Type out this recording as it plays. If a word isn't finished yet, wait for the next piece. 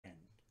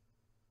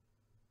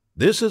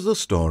This is the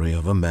story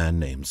of a man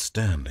named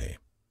Stanley.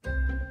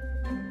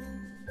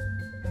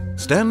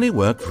 Stanley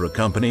worked for a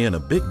company in a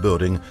big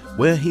building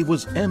where he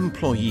was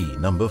employee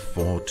number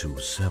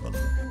 427.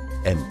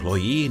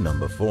 Employee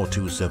number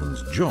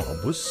 427's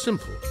job was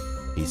simple.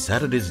 He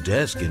sat at his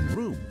desk in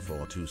room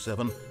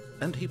 427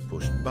 and he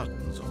pushed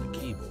buttons on a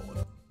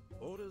keyboard.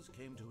 Orders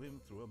came to him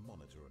through a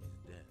monitor on his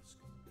desk,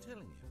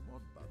 telling him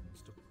what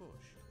buttons to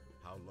push,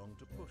 how long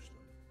to push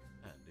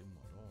them, and in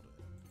what order.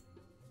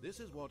 This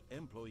is what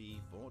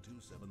employee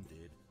 427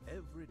 did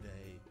every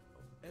day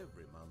of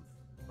every month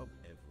of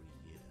every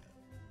year.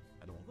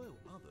 And although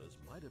others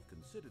might have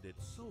considered it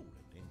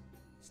soul-rending,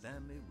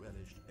 Stanley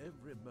relished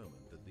every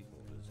moment that the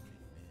orders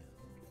came in,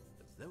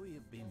 as though he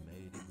had been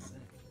made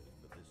exactly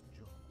for this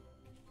job.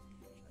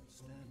 And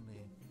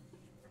Stanley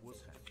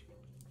was happy.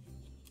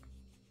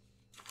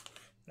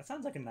 That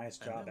sounds like a nice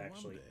job,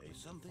 actually. One day,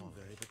 something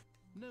very but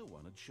no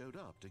one had showed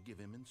up to give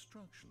him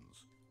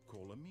instructions,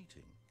 call a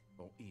meeting,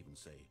 or even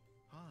say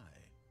hi.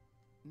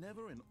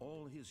 Never in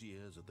all his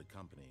years at the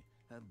company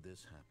had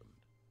this happened.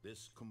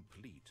 This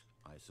complete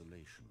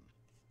isolation.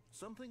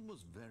 Something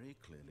was very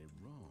clearly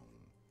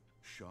wrong.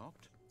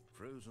 Shocked,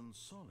 frozen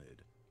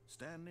solid,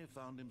 Stanley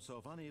found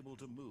himself unable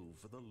to move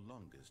for the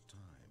longest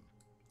time.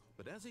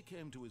 But as he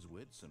came to his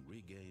wits and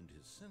regained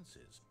his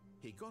senses,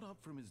 he got up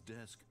from his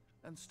desk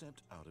and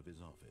stepped out of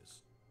his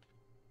office.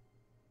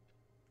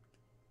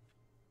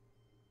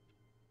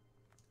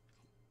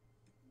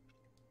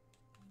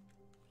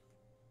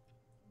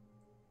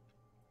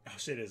 Oh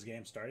shit, his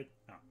game started?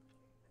 Oh.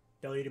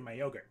 Deleted my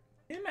yogurt.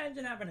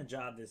 Imagine having a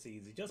job this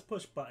easy. Just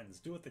push buttons,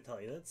 do what they tell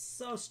you. That's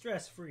so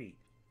stress-free.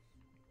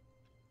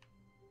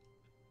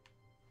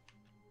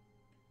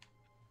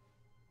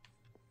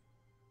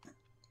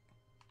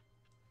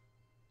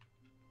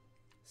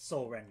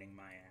 Soul-rending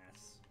my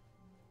ass.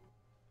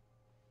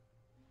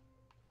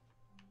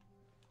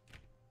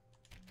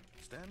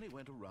 Stanley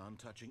went around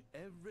touching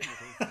every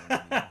little thing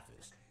in the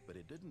office, but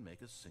it didn't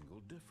make a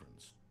single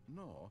difference,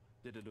 nor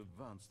did it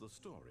advance the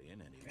story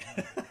in any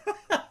way.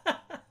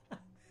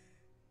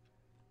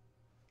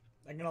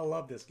 I'm gonna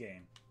love this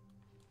game.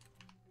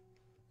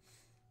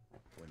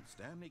 When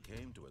Stanley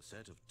came to a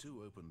set of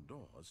 2 open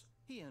doors,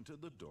 he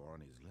entered the door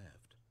on his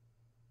left.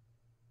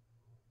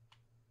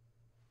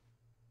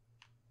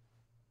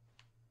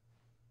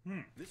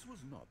 This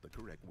was not the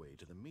correct way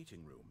to the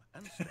meeting room,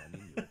 and Stanley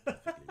knew it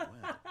perfectly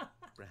well.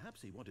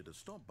 Perhaps he wanted to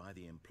stop by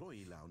the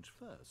employee lounge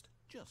first,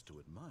 just to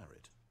admire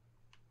it.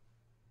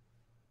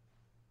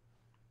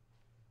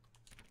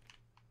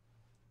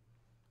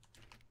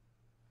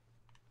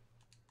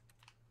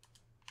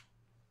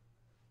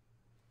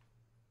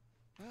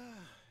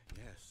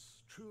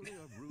 Yes, truly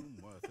a room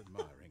worth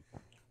admiring.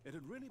 It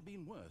had really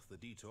been worth the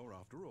detour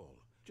after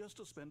all, just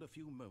to spend a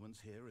few moments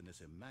here in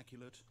this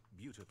immaculate,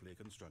 beautifully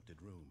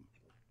constructed room.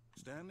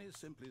 Stanley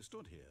simply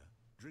stood here,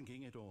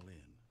 drinking it all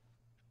in.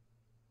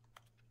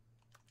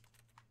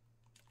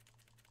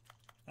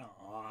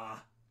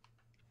 Aww.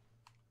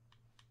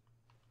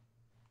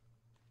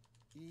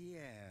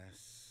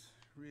 Yes,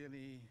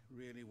 really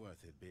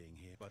worth it being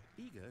here. But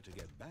eager to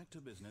get back to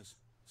business,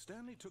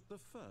 Stanley took the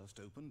first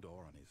open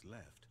door on his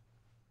left.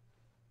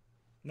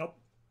 Nope.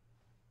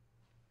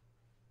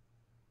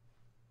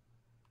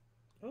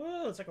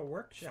 Oh, it's like a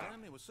workshop.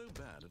 Stanley was so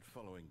bad at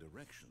following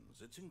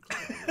directions, it's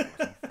incredible it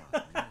wasn't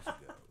 5 years ago.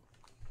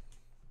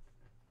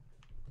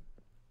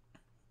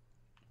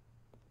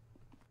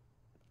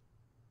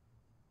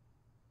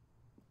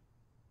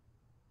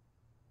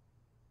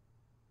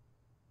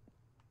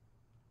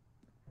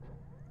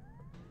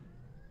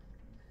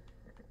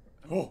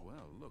 Oh,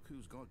 well, look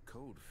who's got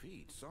cold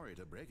feet. Sorry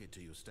to break it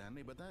to you,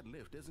 Stanley, but that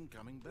lift isn't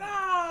coming back.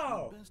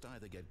 No! You'd best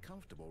either get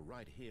comfortable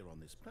right here on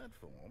this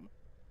platform,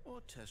 or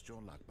test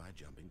your luck by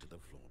jumping to the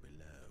floor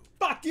below.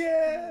 Fuck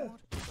yeah!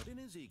 But in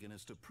his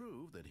eagerness to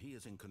prove that he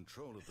is in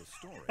control of the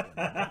story and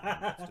no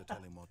one gets to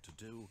tell him what to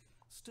do,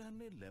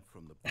 Stanley leapt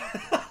from the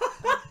platform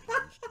and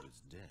plunged to his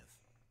death.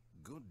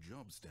 Good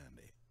job,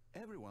 Stanley.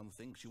 Everyone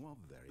thinks you are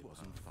very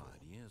wasn't 5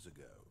 years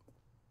ago.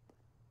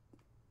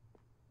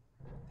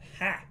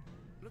 Ha!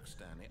 Look,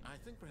 Stanley, I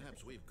think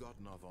perhaps we've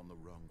gotten off on the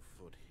wrong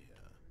foot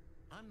here.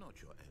 I'm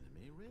not your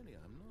enemy, really,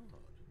 I'm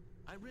not.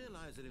 I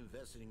realize that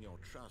investing your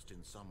trust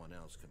in someone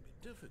else can be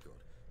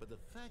difficult, but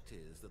the fact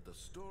is that the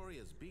story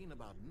has been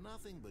about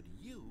nothing but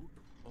you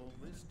all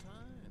this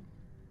time.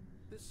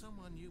 There's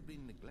someone you've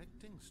been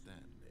neglecting,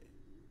 Stanley.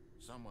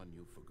 Someone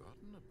you've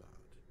forgotten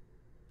about.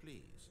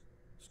 Please,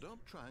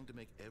 stop trying to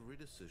make every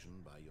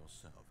decision by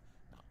yourself.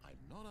 Now, I'm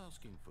not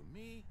asking for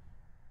me,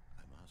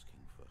 I'm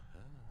asking for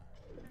her.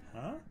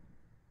 Huh?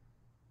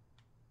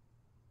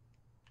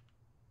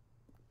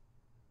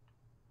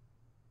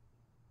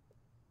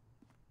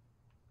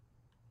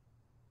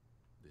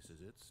 This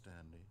is it,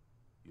 Stanley.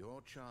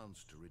 Your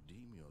chance to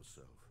redeem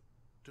yourself.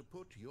 To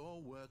put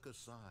your work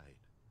aside.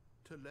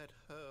 To let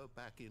her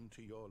back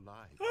into your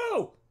life.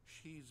 Oh!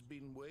 She's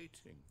been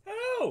waiting.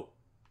 Oh!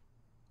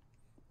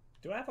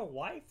 Do I have a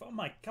wife? Oh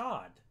my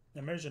god.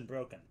 Immersion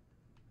broken.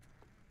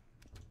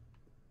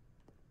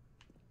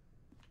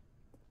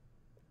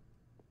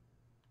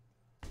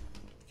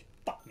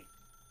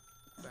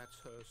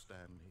 That's her,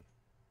 Stanley.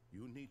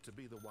 You need to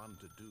be the one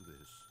to do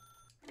this.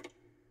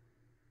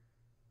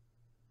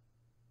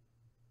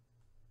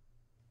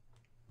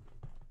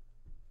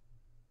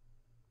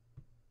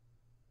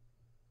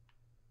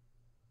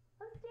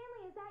 Oh,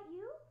 Stanley, is that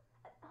you?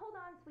 Hold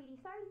on, sweetie.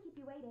 Sorry to keep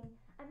you waiting.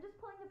 I'm just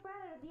pulling the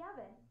bread out of the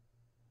oven.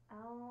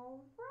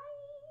 All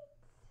right.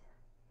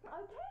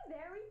 Okay,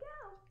 there we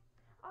go.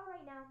 All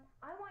right, now,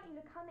 I want you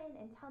to come in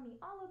and tell me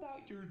all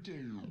about your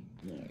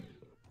day.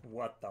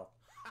 What the?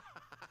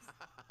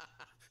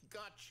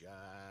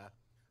 Gotcha.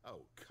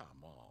 Oh,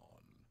 come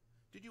on.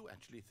 Did you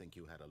actually think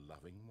you had a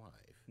loving wife?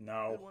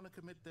 No. They want to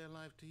commit their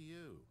life to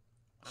you.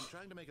 I'm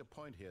trying to make a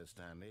point here,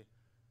 Stanley.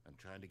 I'm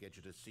trying to get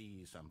you to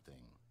see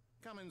something.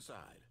 Come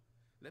inside.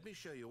 Let me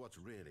show you what's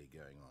really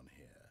going on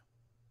here.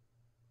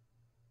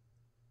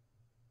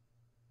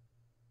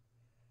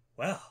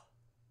 Well.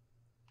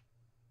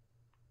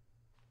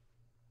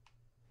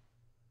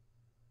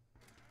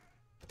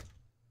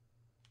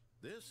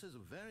 This is a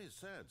very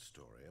sad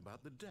story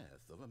about the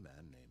death of a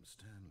man named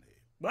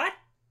Stanley. What?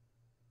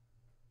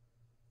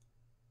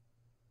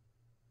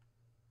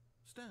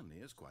 Stanley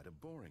is quite a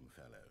boring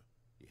fellow.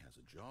 He has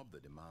a job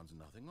that demands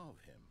nothing of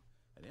him,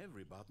 and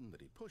every button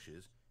that he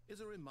pushes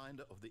is a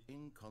reminder of the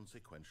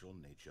inconsequential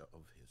nature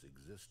of his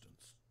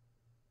existence.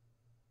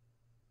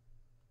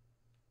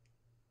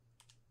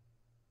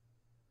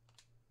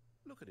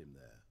 Look at him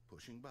there,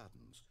 pushing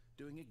buttons,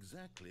 doing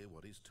exactly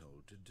what he's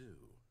told to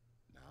do.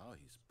 Now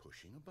he's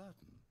pushing a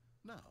button.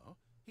 Now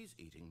he's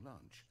eating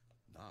lunch.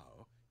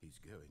 Now he's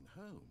going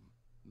home.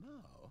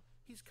 Now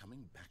he's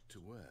coming back to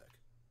work.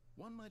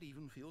 One might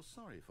even feel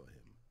sorry for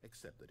him,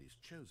 except that he's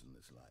chosen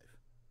this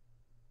life.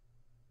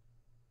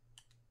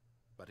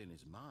 But in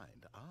his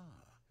mind,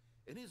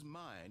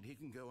 he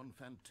can go on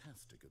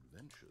fantastic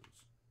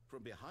adventures.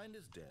 From behind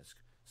his desk,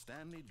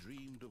 Stanley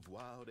dreamed of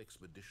wild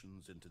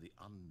expeditions into the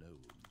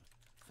unknown,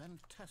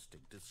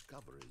 fantastic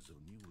discoveries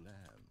of new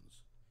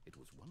lands. It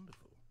was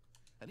wonderful.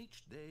 And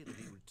each day that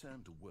he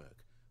returned to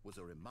work was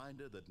a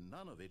reminder that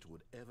none of it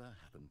would ever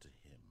happen to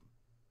him.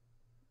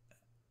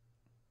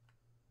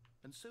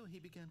 And so he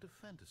began to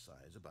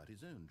fantasize about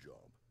his own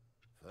job.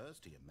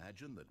 First, he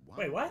imagined that one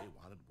day while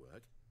at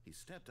work, he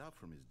stepped up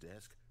from his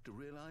desk to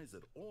realize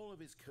that all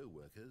of his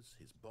co-workers,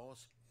 his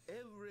boss,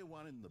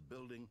 everyone in the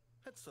building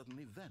had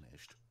suddenly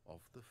vanished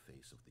off the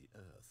face of the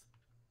earth.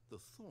 The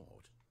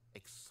thought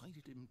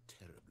excited him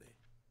terribly.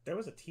 There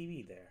was a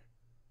TV there.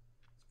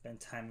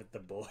 Spend time with the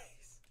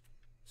boys.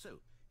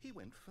 So he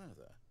went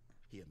further.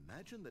 He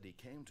imagined that he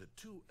came to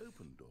two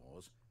open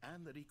doors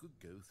and that he could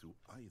go through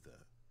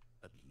either.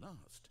 At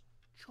last,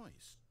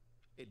 choice.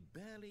 It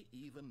barely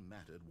even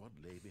mattered what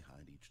lay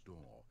behind each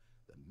door.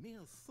 The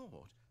mere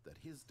thought that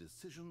his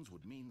decisions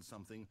would mean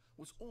something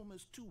was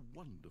almost too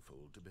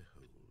wonderful to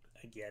behold.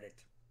 I get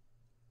it.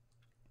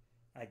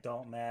 I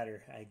don't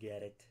matter. I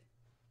get it.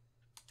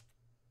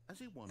 As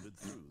he wandered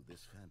through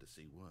this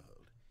fantasy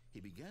world,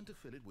 he began to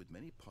fill it with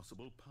many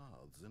possible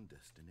paths and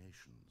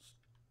destinations.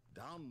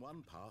 Down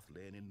one path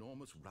lay an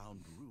enormous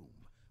round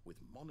room with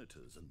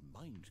monitors and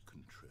mind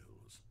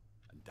controls.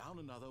 And down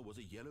another was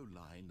a yellow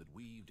line that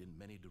weaved in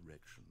many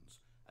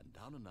directions. And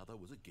down another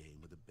was a game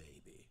with a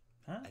baby.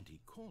 Huh? And he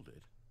called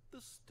it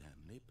the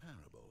Stanley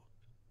Parable.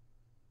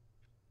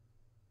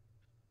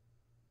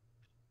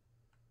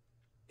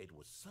 It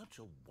was such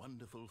a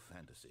wonderful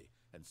fantasy,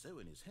 and so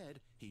in his head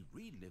he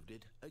relived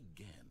it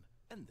again,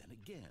 and then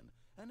again,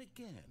 and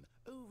again,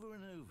 over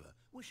and over,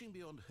 wishing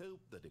beyond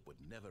hope that it would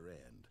never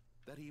end,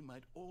 that he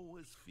might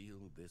always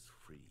feel this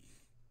free.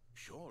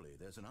 Surely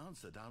there's an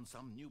answer down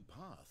some new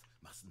path,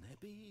 mustn't there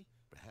be?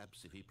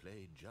 Perhaps if he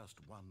played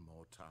just one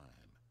more time.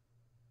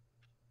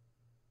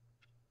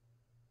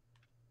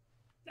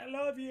 I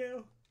love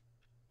you.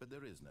 But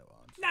there is no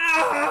answer.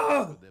 No!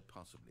 What could there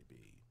possibly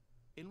be?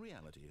 In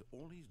reality,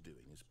 all he's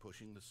doing is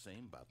pushing the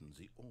same buttons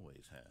he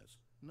always has.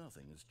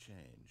 Nothing has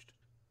changed.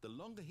 The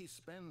longer he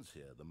spends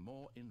here, the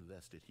more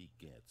invested he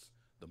gets,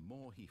 the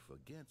more he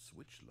forgets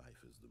which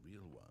life is the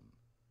real one.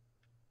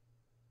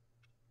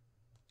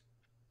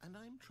 And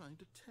I'm trying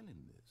to tell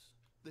him this,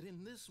 that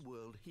in this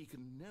world he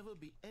can never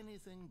be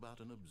anything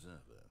but an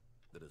observer,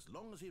 that as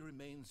long as he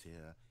remains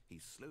here,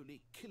 he's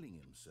slowly killing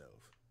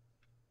himself.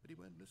 But he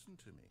won't listen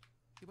to me.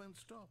 He won't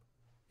stop.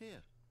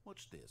 Here,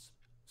 watch this.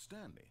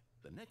 Stanley,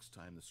 the next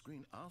time the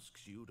screen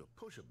asks you to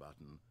push a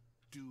button,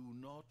 do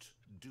not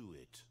do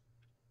it.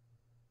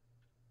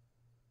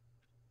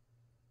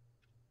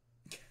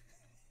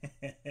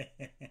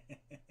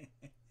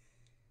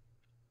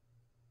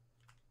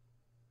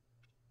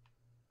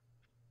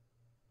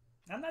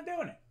 I'm not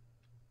doing it.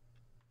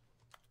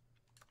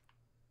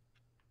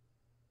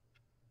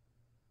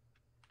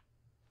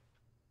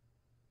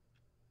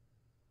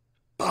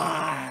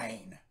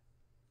 Fine.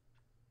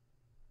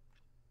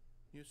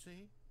 You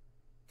see?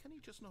 Can he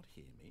just not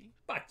hear me?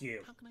 Fuck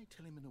you. How can I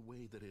tell him in a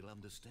way that he'll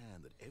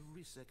understand that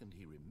every second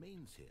he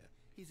remains here,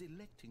 he's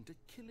electing to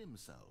kill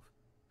himself?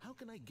 How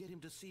can I get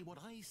him to see what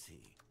I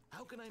see?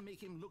 How can I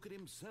make him look at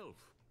himself?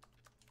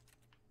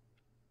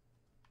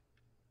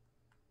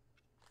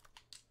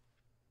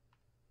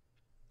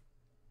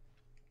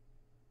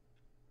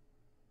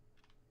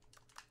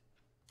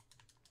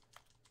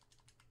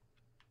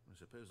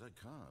 suppose I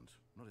can't.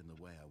 Not in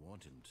the way I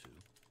want him to.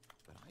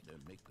 But I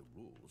don't make the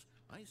rules.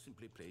 I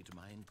simply play to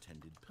my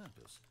intended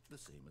purpose, the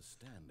same as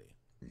Stanley.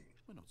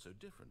 We're not so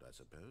different, I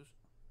suppose.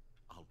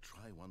 I'll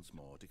try once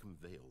more to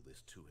convey all this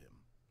to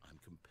him.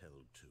 I'm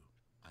compelled to.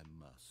 I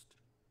must.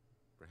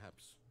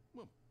 Perhaps,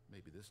 well,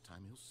 maybe this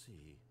time he'll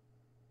see.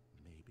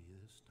 Maybe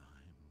this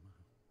time.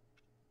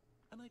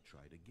 And I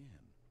tried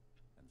again.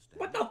 And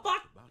Stanley What the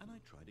fuck? And I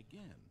tried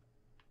again.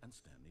 And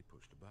Stanley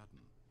pushed a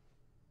button.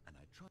 And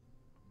I tried.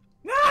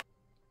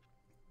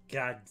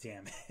 God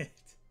damn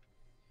it.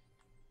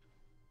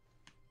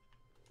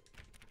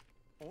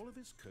 All of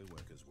his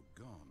co-workers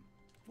were gone.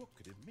 What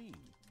could it mean?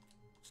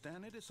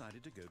 Stanley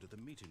decided to go to the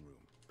meeting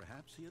room.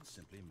 Perhaps he had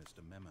simply missed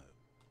a memo.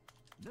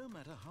 No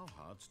matter how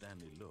hard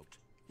Stanley looked,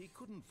 he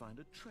couldn't find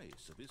a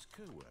trace of his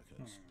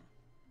co-workers.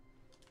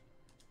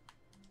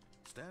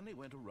 Stanley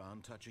went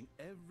around touching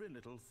every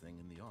little thing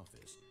in the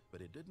office,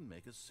 but it didn't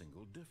make a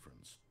single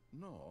difference.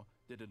 Nor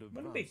did it advance.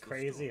 Wouldn't it be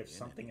crazy if in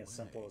something any as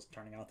simple way. as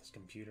turning off this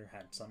computer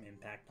had some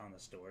impact on the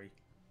story?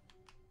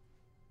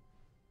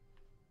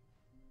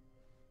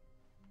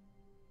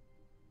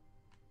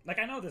 Like,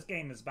 I know this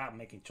game is about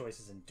making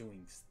choices and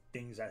doing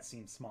things that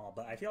seem small,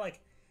 but I feel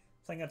like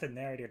something that the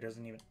narrator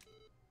doesn't even...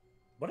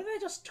 What if I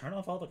just turn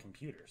off all the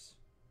computers?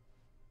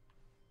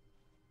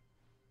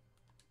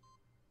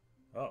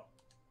 Oh.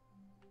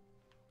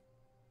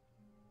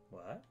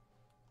 What?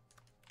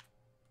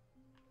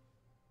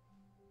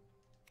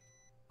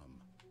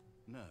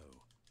 No.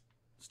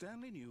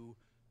 Stanley knew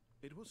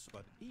it was,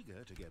 but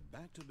eager to get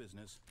back to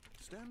business,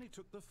 Stanley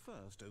took the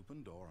first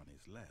open door on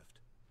his left.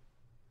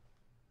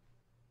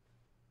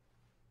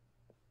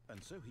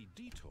 And so he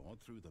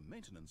detoured through the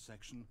maintenance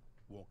section,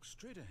 walked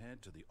straight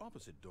ahead to the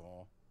opposite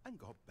door, and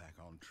got back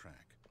on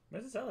track.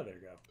 Where's this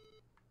elevator go?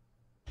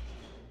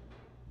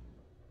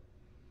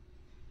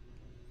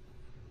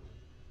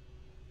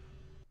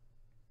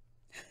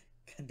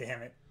 God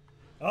damn it.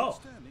 Oh!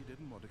 Stanley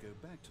didn't want to go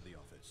back to the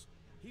office.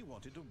 He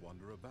wanted to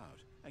wander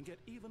about and get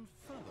even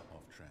further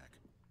off track.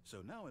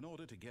 So now in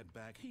order to get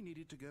back, he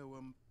needed to go,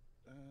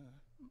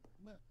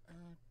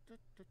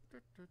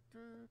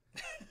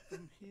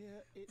 from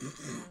here it's,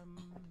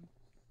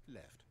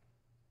 left.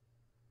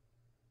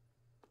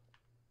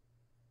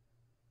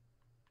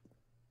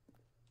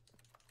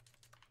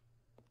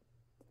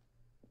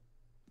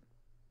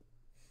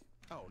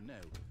 Oh,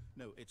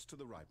 no, it's to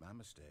the right, my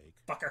mistake.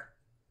 Fucker!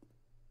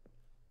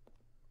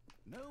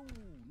 No,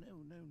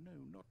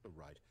 not the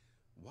right.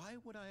 Why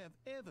would I have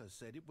ever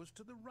said it was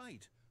to the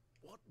right?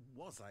 What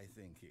was I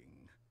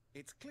thinking?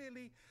 It's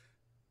clearly...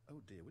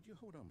 Oh dear, would you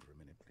hold on for a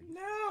minute, please?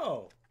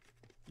 No!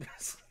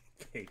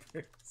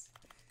 Papers.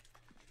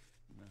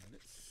 Now,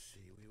 let's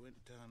see. We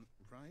went down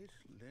right,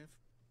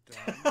 left,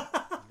 down,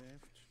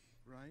 left,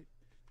 right.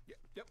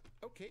 Yep,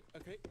 okay,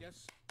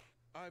 yes.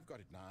 I've got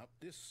it now.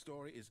 This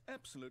story is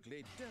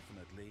absolutely,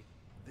 definitely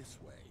this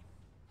way.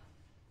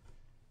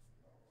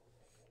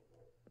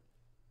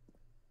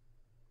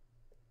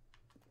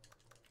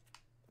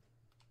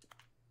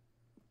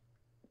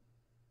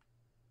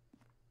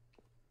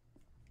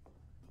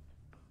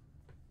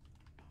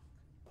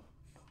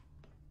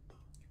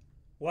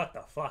 What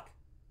the fuck?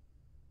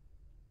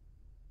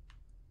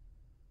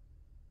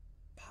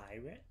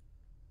 Pirate?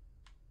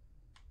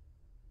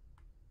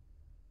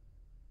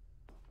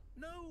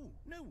 No.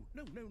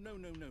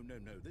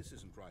 This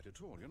isn't right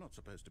at all. You're not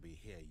supposed to be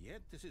here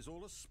yet. This is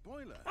all a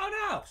spoiler.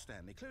 Oh no! Look,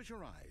 Stanley, close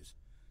your eyes.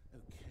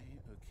 Okay.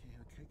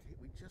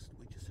 We just have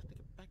to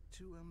get back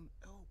to,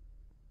 oh,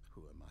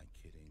 who am I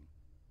kidding?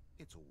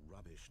 It's all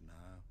rubbish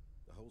now.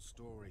 The whole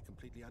story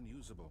completely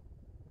unusable.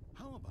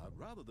 How about,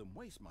 rather than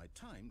waste my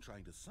time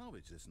trying to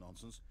salvage this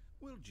nonsense,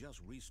 we'll just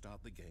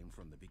restart the game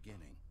from the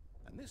beginning.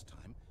 And this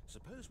time,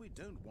 suppose we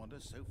don't wander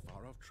so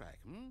far off track,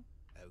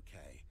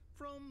 Okay,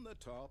 from the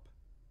top.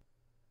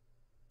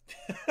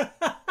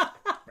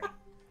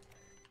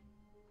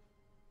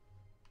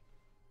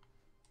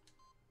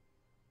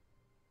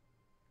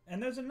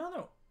 And there's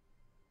another.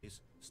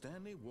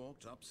 Stanley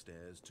walked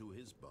upstairs to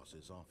his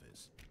boss's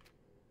office.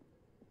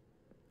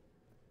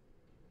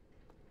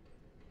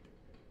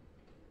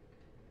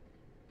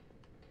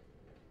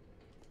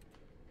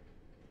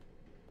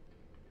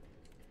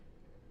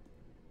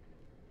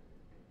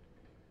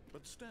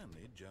 But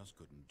Stanley just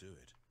couldn't do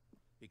it.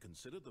 He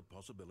considered the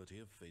possibility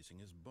of facing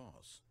his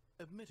boss,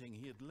 admitting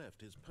he had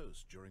left his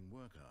post during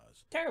work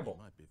hours. Terrible.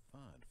 He might be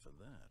fired for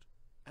that.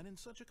 And in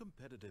such a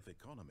competitive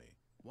economy,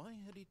 why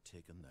had he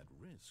taken that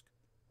risk?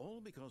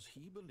 All because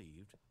he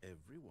believed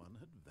everyone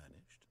had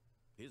vanished?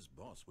 His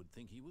boss would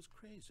think he was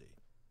crazy.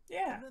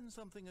 Yeah. And then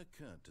something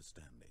occurred to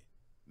Stanley.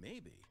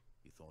 Maybe,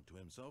 he thought to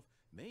himself,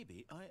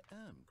 maybe I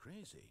am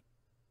crazy.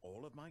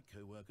 All of my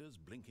co-workers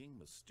blinking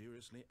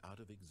mysteriously out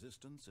of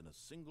existence in a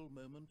single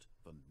moment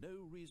for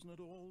no reason at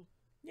all?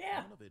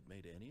 Yeah. None of it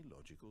made any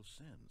logical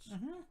sense.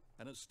 Mm-hmm.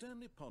 And as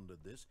Stanley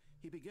pondered this,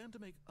 he began to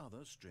make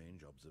other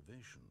strange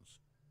observations.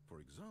 For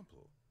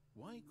example,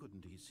 why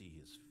couldn't he see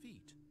his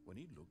feet when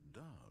he looked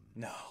down?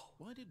 No.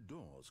 Why did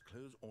doors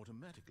close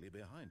automatically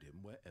behind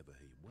him wherever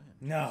he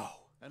went? No.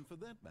 And for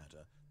that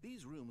matter,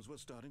 these rooms were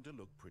starting to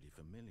look pretty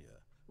familiar.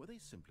 Were they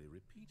simply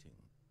repeating?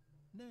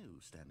 No,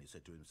 Stanley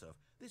said to himself,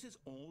 this is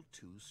all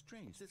too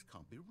strange. This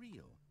can't be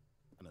real.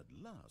 And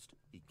at last,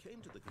 he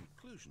came to the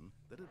conclusion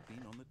that had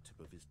been on the tip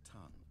of his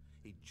tongue.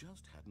 He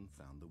just hadn't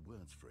found the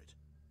words for it.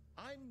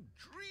 I'm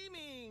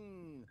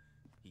dreaming,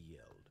 he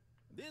yelled.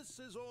 This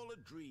is all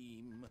a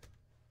dream.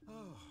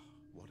 Oh,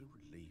 what a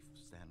relief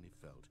Stanley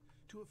felt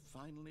to have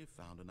finally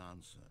found an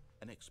answer,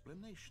 an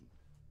explanation.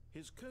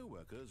 His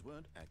co-workers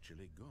weren't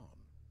actually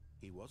gone.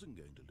 He wasn't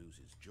going to lose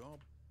his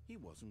job. He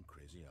wasn't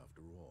crazy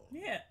after all.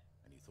 Yeah.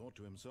 And he thought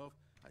to himself,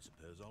 I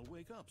suppose I'll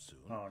wake up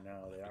soon. Oh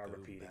no, they are go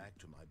repeating. Back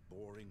to my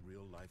boring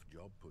real-life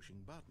job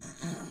pushing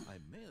buttons. I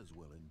may as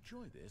well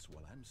enjoy this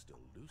while I'm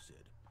still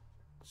lucid.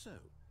 So,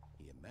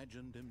 he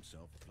imagined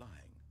himself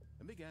flying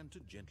and began to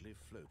gently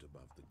float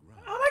above the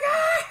ground. Oh my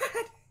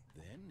god!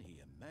 Then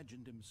he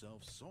imagined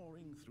himself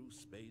soaring through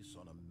space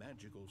on a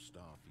magical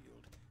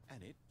starfield,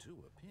 and it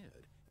too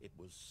appeared. It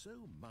was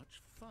so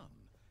much fun,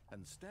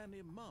 and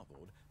Stanley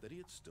marveled that he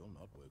had still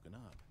not woken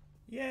up.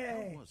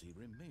 Yay! How was he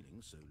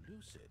remaining so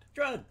lucid?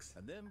 Drugs!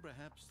 And then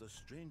perhaps the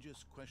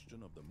strangest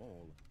question of them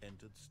all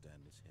entered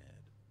Stanley's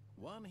head.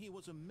 One he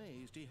was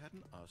amazed he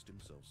hadn't asked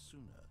himself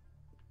sooner.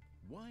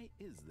 Why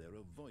is there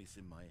a voice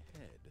in my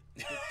head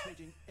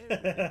dictating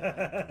everything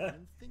I'm doing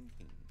and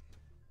thinking?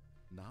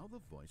 Now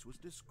the voice was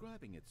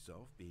describing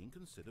itself being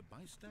considered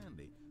by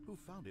Stanley, who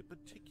found it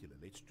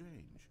particularly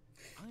strange.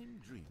 I'm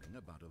dreaming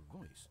about a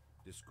voice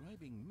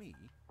describing me,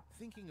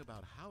 thinking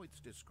about how it's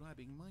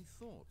describing my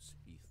thoughts,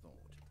 he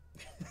thought.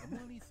 And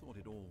while he thought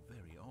it all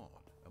very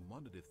odd and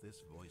wondered if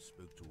this voice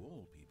spoke to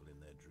all people in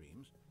their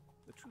dreams,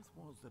 the truth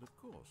was that, of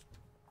course,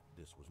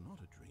 this was not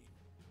a dream.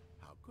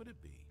 How could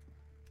it be?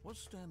 Was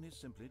Stanley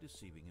simply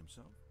deceiving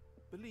himself,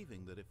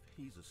 believing that if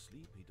he's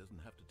asleep, he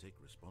doesn't have to take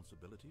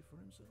responsibility for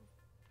himself?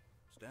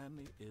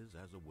 Stanley is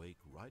as awake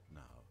right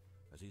now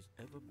as he's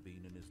ever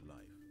been in his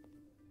life.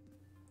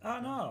 Oh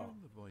no!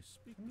 The voice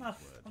speak I'm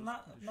these words I'm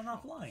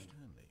not flying.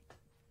 Stanley.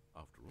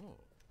 After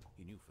all,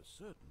 he knew for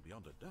certain,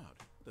 beyond a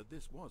doubt, that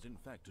this was in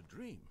fact a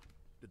dream.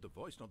 Did the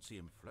voice not see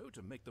him float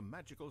and make the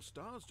magical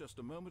stars just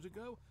a moment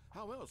ago?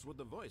 How else would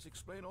the voice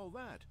explain all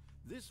that?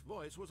 This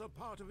voice was a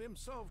part of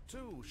himself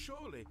too.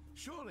 Surely,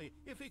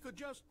 if he could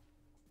just...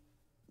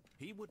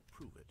 He would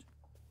prove it.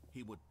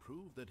 He would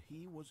prove that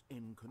he was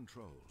in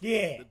control.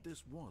 Yeah. That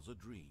this was a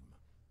dream.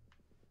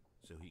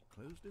 So he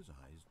closed his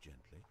eyes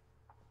gently,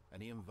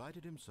 and he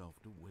invited himself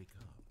to wake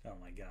up. Oh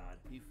my god.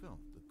 He felt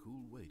the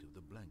cool weight of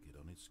the blanket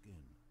on his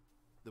skin,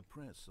 the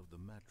press of the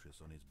mattress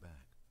on his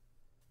back,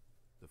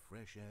 the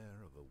fresh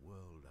air of a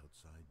world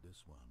outside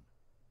this one.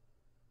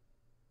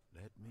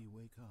 Let me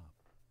wake up,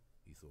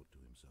 he thought to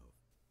himself.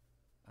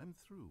 I'm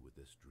through with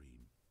this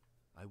dream.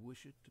 I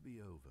wish it to be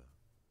over.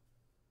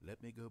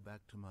 Let me go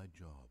back to my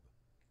job.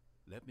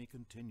 Let me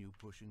continue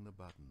pushing the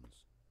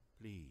buttons.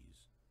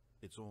 Please,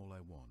 it's all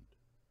I want.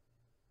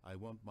 I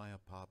want my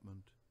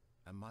apartment,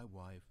 and my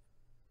wife,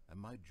 and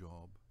my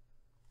job.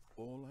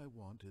 All I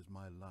want is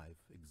my life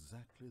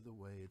exactly the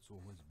way it's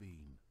always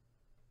been.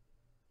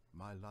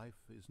 My life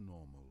is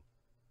normal.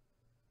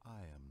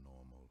 I am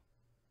normal.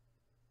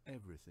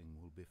 Everything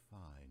will be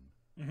fine.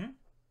 Mm-hmm.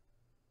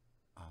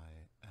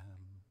 I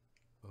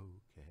am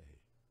okay.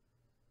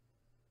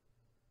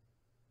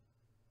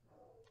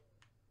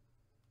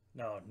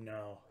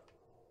 No.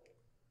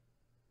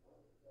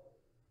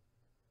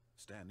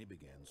 Stanley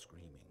began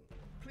screaming.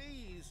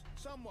 Please,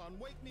 someone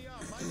wake me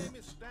up. My name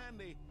is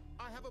Stanley.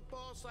 I have a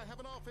boss. I have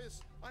an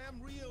office. I am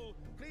real.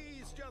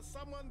 Please, just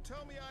someone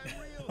tell me I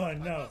am real.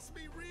 Oh, no. I must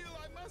be real.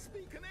 I must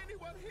be. Can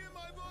anyone hear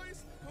my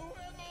voice? Who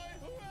am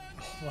I? Who am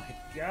I? Oh my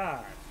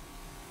god.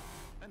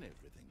 And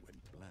everything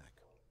went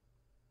black.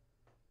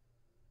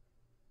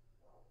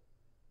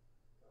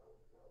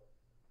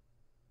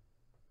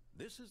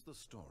 This is the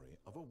story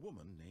of a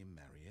woman named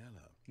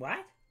Mariella.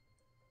 What?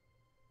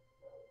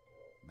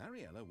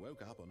 Mariella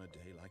woke up on a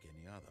day like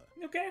any other.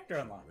 New character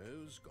She unlocked.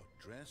 rose, got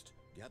dressed,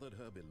 gathered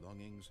her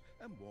belongings,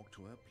 and walked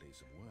to her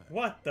place of work.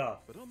 What the?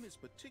 But on this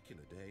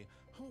particular day,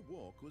 her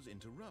walk was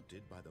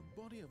interrupted by the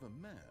body of a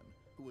man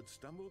who had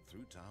stumbled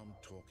through town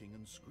talking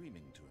and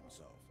screaming to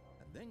himself,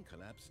 and then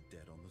collapsed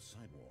dead on the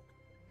sidewalk.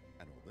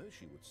 And although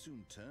she would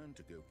soon turn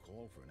to go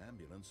call for an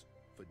ambulance,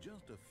 for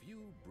just a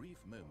few brief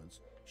moments,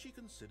 she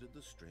considered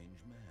the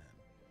strange man.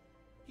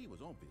 He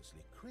was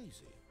obviously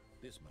crazy.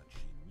 This much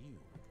she knew.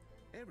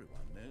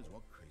 Everyone knows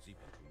what crazy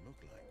people look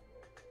like.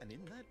 And in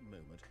that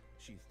moment,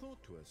 she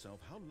thought to herself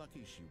how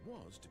lucky she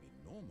was to be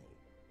normal.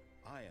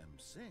 I am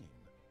sane.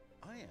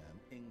 I am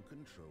in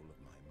control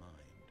of my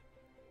mind.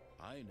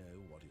 I know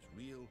what is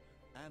real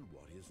and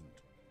what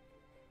isn't.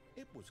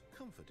 It was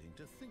comforting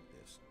to think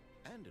this,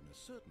 and in a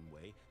certain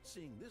way,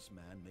 seeing this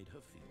man made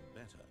her feel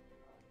better.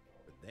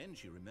 But then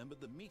she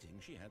remembered the meeting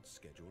she had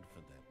scheduled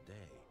for that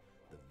day,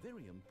 the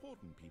very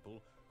important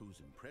people whose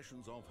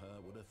impressions of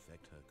her would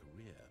affect her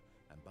career,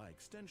 and by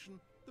extension,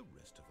 the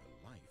rest of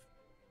her life.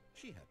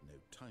 She had no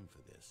time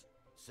for this,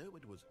 so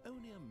it was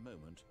only a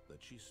moment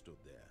that she stood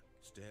there,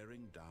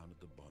 staring down at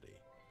the body.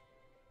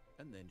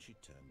 And then she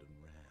turned and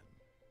ran.